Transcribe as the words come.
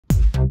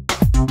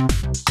Hi,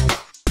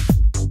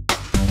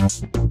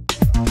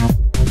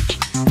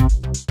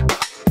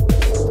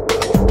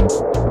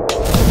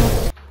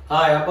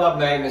 I'm Bob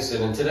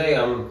Magnuson, and today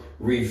I'm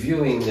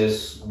reviewing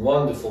this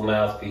wonderful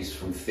mouthpiece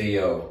from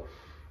Theo.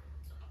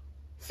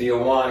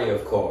 Theo,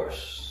 of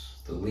course,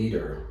 the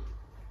leader.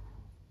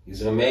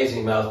 He's an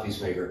amazing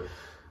mouthpiece maker.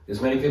 There's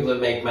many people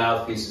that make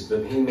mouthpieces,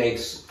 but he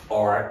makes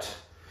art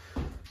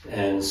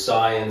and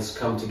science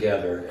come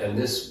together. And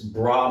this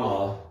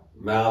Brahma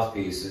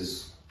mouthpiece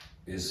is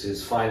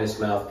his finest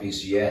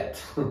mouthpiece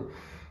yet.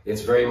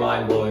 It's very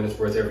mind-blowing. It's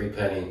worth every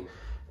penny.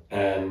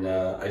 And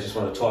I just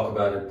want to talk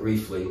about it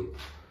briefly.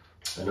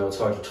 I know it's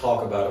hard to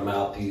talk about a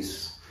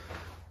mouthpiece,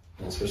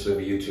 especially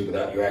over YouTube,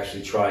 without you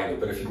actually trying it.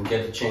 But if you can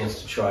get the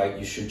chance to try it,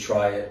 you should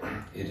try it.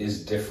 It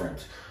is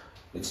different.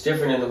 It's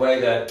different in the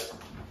way that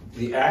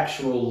the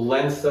actual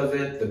length of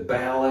it, the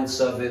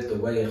balance of it, the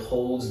way it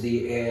holds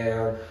the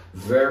air,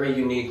 very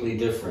uniquely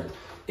different.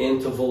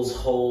 Intervals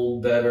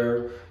hold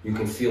better. You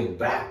can feel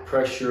back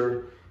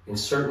pressure in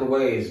certain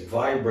ways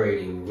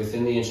vibrating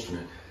within the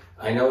instrument.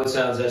 I know it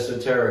sounds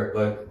esoteric,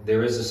 but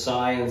there is a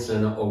science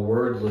and a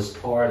wordless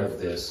part of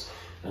this.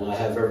 And I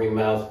have every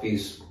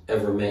mouthpiece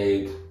ever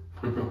made.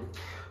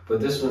 But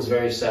this one's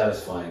very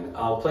satisfying.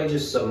 I'll play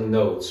just some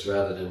notes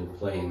rather than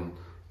playing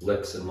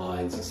licks and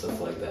lines and stuff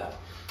like that,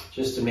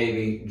 just to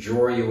maybe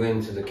draw you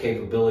into the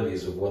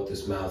capabilities of what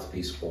this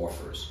mouthpiece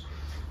offers.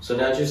 So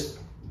now just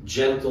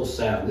gentle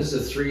sound. This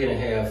is a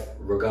 3.5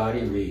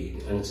 Rigati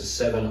reed, and it's a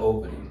 7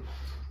 opening,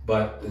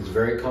 but it's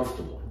very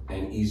comfortable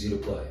and easy to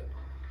play.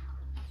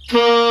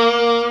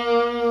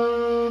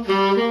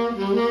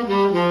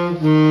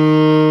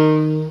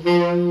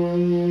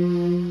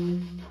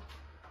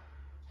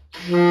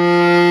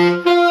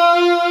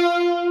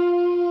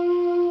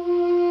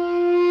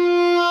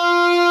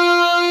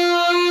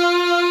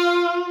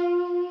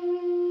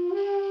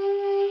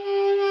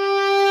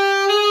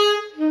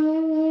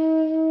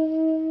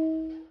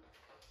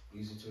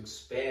 Easy to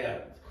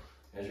expand.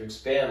 As you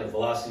expand, the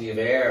velocity of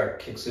air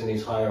kicks in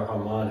these higher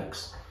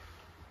harmonics.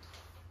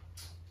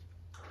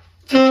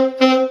 Nice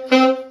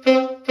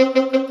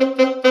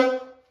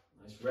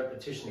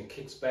repetition, it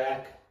kicks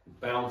back, it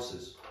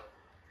bounces.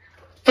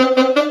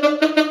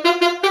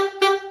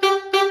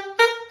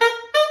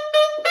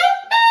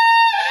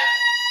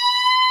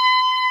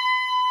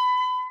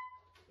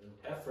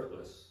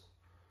 Effortless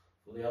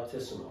for the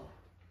altissimo.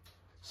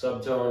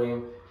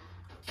 Subtoning.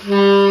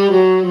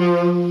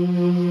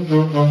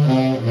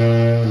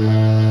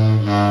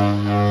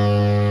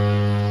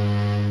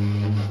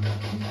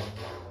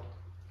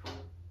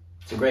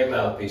 It's a great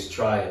mouthpiece.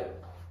 Try it.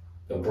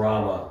 The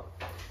Brahma,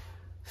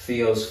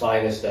 Theo's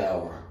finest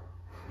hour.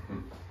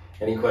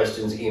 Any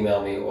questions,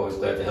 email me. Always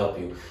glad to help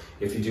you.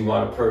 If you do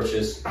want to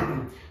purchase,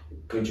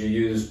 could you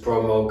use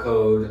promo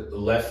code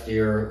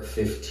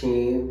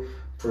LEFTEAR15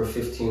 for a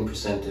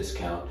 15%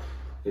 discount?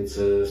 It's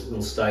a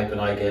little stipend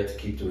I get to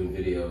keep doing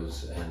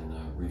videos and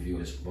review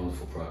his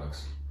wonderful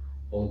products.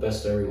 All the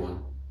best to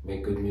everyone.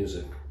 Make good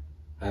music.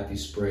 Happy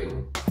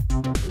spring.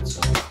 Good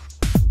summer.